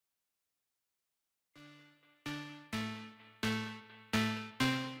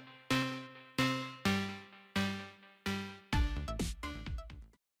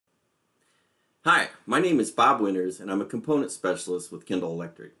Hi, my name is Bob Winters and I'm a component specialist with Kendall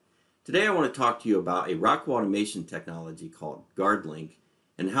Electric. Today I want to talk to you about a Rockwell Automation technology called GuardLink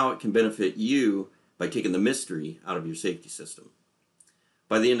and how it can benefit you by taking the mystery out of your safety system.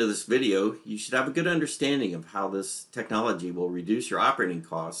 By the end of this video, you should have a good understanding of how this technology will reduce your operating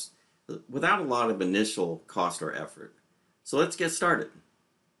costs without a lot of initial cost or effort. So let's get started.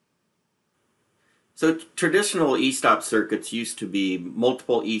 So traditional e-stop circuits used to be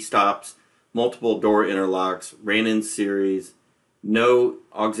multiple e-stops, multiple door interlocks, ran in series, no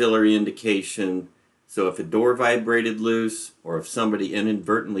auxiliary indication. So if a door vibrated loose or if somebody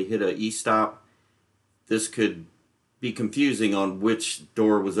inadvertently hit a e-stop, this could be confusing on which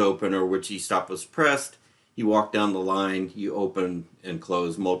door was open or which e-stop was pressed. You walk down the line, you open and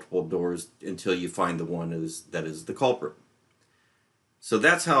close multiple doors until you find the one that is the culprit. So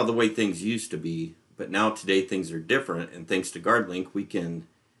that's how the way things used to be, but now today things are different, and thanks to GuardLink we can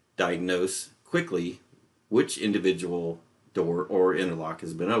diagnose quickly which individual door or interlock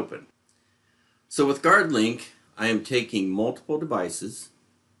has been opened. So with GuardLink, I am taking multiple devices,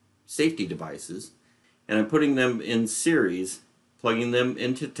 safety devices, and I'm putting them in series, plugging them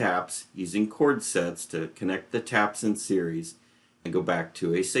into taps using cord sets to connect the taps in series and go back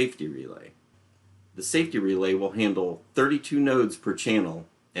to a safety relay. The safety relay will handle 32 nodes per channel,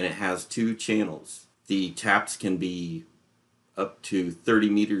 and it has 2 channels. The taps can be up to 30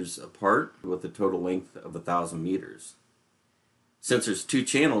 meters apart with a total length of 1,000 meters. Since there's 2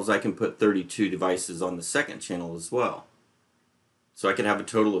 channels, I can put 32 devices on the second channel as well. So I could have a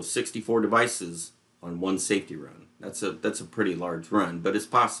total of 64 devices on one safety run. That's a pretty large run, but it's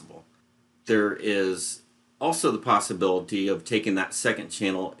possible. There is also the possibility of taking that second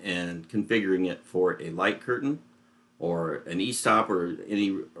channel and configuring it for a light curtain or an e-stop or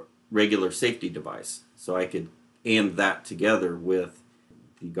any regular safety device. So I could and that together with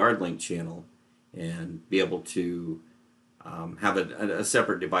the GuardLink channel and be able to have a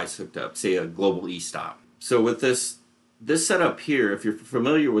separate device hooked up, say a global e-stop. So with this setup here, if you're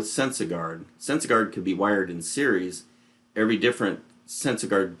familiar with SensaGuard could be wired in series. Every different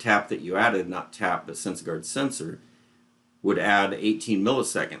SensaGuard tap that you added, not tap, but SensaGuard sensor, would add 18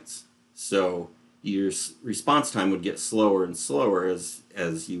 milliseconds. So your response time would get slower and slower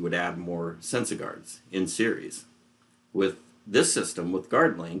as you would add more SensaGuards in series. With this system, with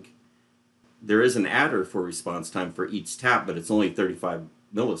GuardLink, there is an adder for response time for each tap, but it's only 35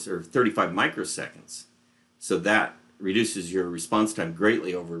 microseconds. So that reduces your response time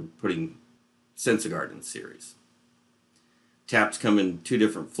greatly over putting SensaGuard in series. Taps come in 2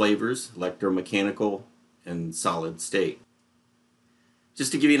 different flavors, electromechanical and solid state.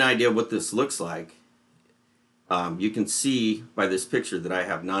 Just to give you an idea of what this looks like, you can see by this picture that I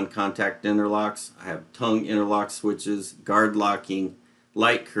have non-contact interlocks, I have tongue interlock switches, guard locking,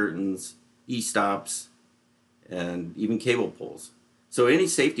 light curtains, e-stops, and even cable pulls. So any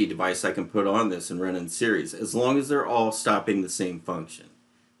safety device I can put on this and run in series, as long as they're all stopping the same function.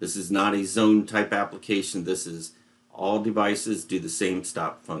 This is not a zone type application. This is all devices do the same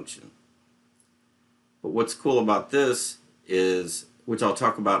stop function. But what's cool about this is, which I'll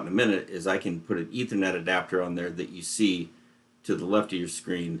talk about in a minute, is I can put an Ethernet adapter on there that you see to the left of your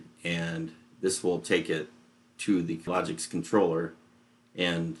screen, and this will take it to the Logix controller,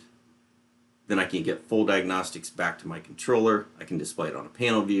 and then I can get full diagnostics back to my controller. I can display it on a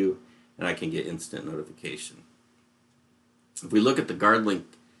panel view, and I can get instant notification. If we look at the GuardLink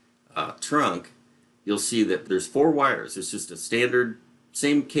trunk, you'll see that there's 4 wires. It's just a standard,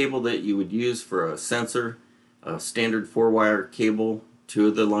 same cable that you would use for a sensor, a standard 4-wire cable. 2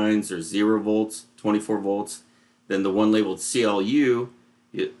 of the lines are 0 volts, 24 volts. Then the one labeled CLU,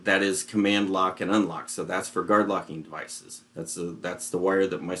 that is command lock and unlock. So that's for guard locking devices. That's the wire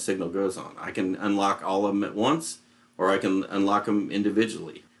that my signal goes on. I can unlock all of them at once, or I can unlock them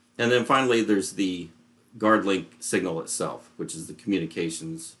individually. And then finally there's the GuardLink signal itself, which is the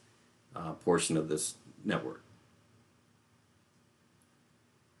communications portion of this network.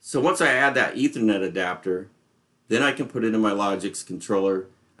 So once I add that Ethernet adapter, then I can put it in my Logix controller.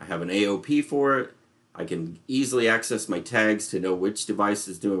 I have an AOP for it. I can easily access my tags to know which device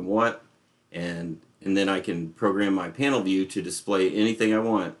is doing what, and then I can program my panel view to display anything I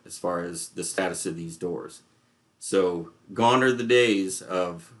want as far as the status of these doors. So gone are the days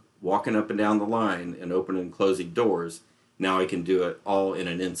of walking up and down the line and opening and closing doors. Now I can do it all in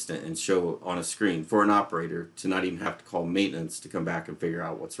an instant and show on a screen for an operator to not even have to call maintenance to come back and figure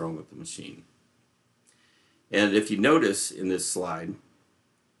out what's wrong with the machine. And if you notice in this slide,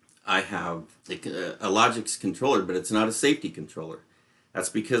 I have a Logix controller, but it's not a safety controller. That's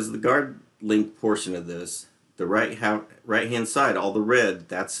because the GuardLink portion of this, the right hand side, all the red,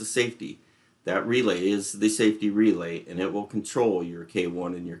 that's the safety. That relay is the safety relay, and it will control your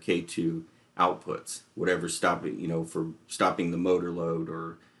K1 and your K2 outputs, whatever stopping, for stopping the motor load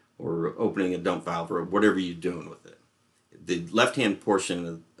or opening a dump valve or whatever you're doing with it. The left-hand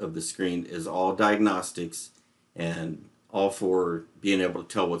portion of the screen is all diagnostics and all for being able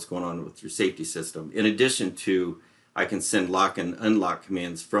to tell what's going on with your safety system. In addition to, I can send lock and unlock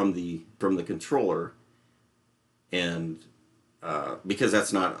commands from the controller, and because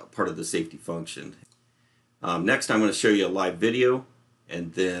that's not part of the safety function. Next, I'm going to show you a live video,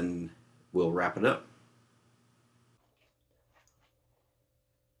 and then we'll wrap it up.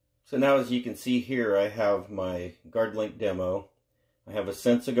 So now, as you can see here, I have my GuardLink demo. I have a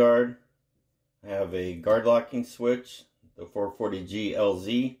SensaGuard. I have a guard locking switch, the 440G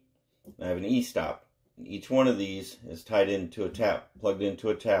LZ. I have an e-stop. Each one of these is tied into a tap, plugged into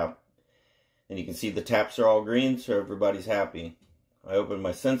a tap. And you can see the taps are all green, so everybody's happy. I open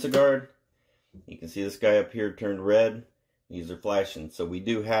my SensaGuard. You can see this guy up here turned red. These are flashing. So we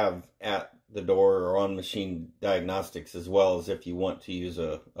do have at the door or on machine diagnostics, as well as if you want to use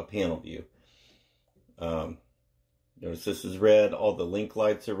a panel view. Notice this is red. All the link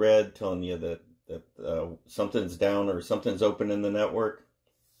lights are red, telling you that something's down or something's open in the network.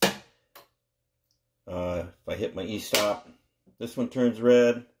 If I hit my e-stop, this one turns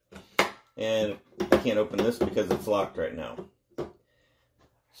red, and I can't open this because it's locked right now.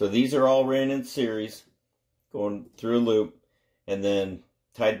 So these are all ran in series, going through a loop, and then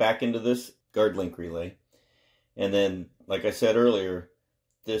tied back into this GuardLink relay. And then, like I said earlier,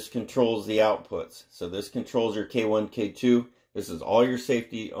 this controls the outputs. So this controls your K1, K2. This is all your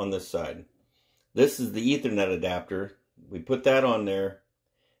safety on this side. This is the Ethernet adapter. We put that on there,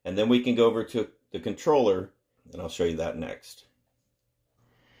 and then we can go over to the controller, and I'll show you that next.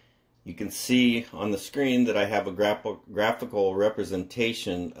 You can see on the screen that I have a graphical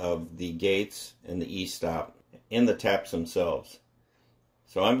representation of the gates and the e-stop and the taps themselves.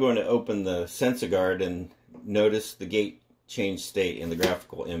 So I'm going to open the SensaGuard and notice the gate change state in the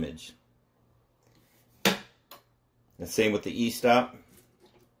graphical image. The same with the e-stop.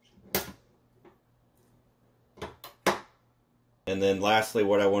 And then lastly,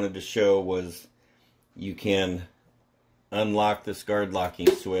 what I wanted to show was you can unlock this guard locking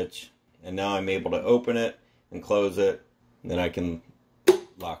switch, and now I'm able to open it and close it, and then I can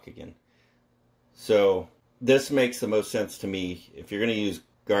lock again. So this makes the most sense to me. If you're going to use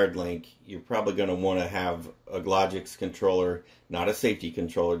GuardLink, you're probably going to want to have a Logix controller, not a safety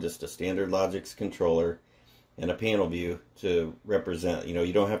controller, just a standard Logix controller, and a panel view to represent.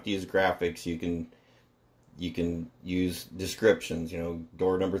 You don't have to use graphics. You can use descriptions,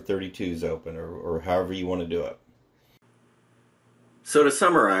 door number 32 is open, or however you want to do it. So to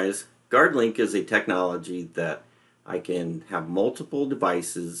summarize, GuardLink is a technology that I can have multiple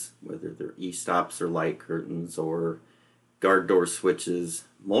devices, whether they're e-stops or light curtains or guard door switches,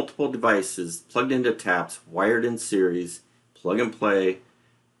 multiple devices plugged into taps, wired in series, plug and play,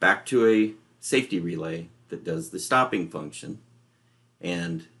 back to a safety relay that does the stopping function.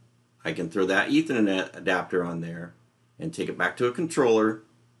 And I can throw that Ethernet adapter on there and take it back to a controller,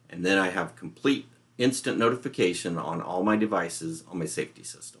 and then I have complete instant notification on all my devices on my safety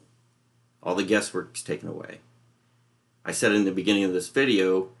system. All the guesswork's taken away. I said in the beginning of this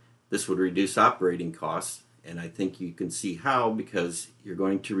video this would reduce operating costs, and I think you can see how, because you're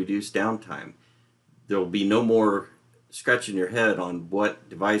going to reduce downtime. There will be no more scratching your head on what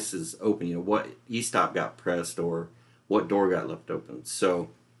device is open, what e-stop got pressed or what door got left open. So,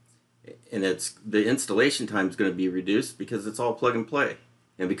 and the installation time is going to be reduced because it's all plug and play.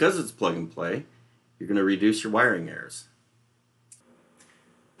 And because it's plug and play, you're going to reduce your wiring errors.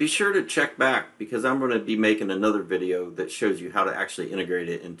 Be sure to check back, because I'm going to be making another video that shows you how to actually integrate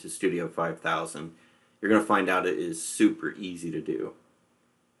it into Studio 5000. You're going to find out it is super easy to do.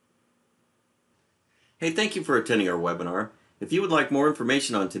 Hey, thank you for attending our webinar. If you would like more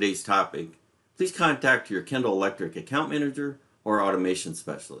information on today's topic, please contact your Kendall Electric account manager or automation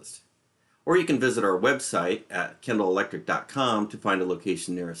specialist. Or you can visit our website at kendallelectric.com to find a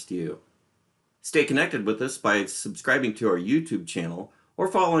location nearest you. Stay connected with us by subscribing to our YouTube channel or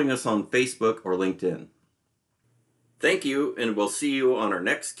following us on Facebook or LinkedIn. Thank you, and we'll see you on our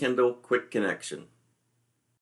next Kendall Quick Connection.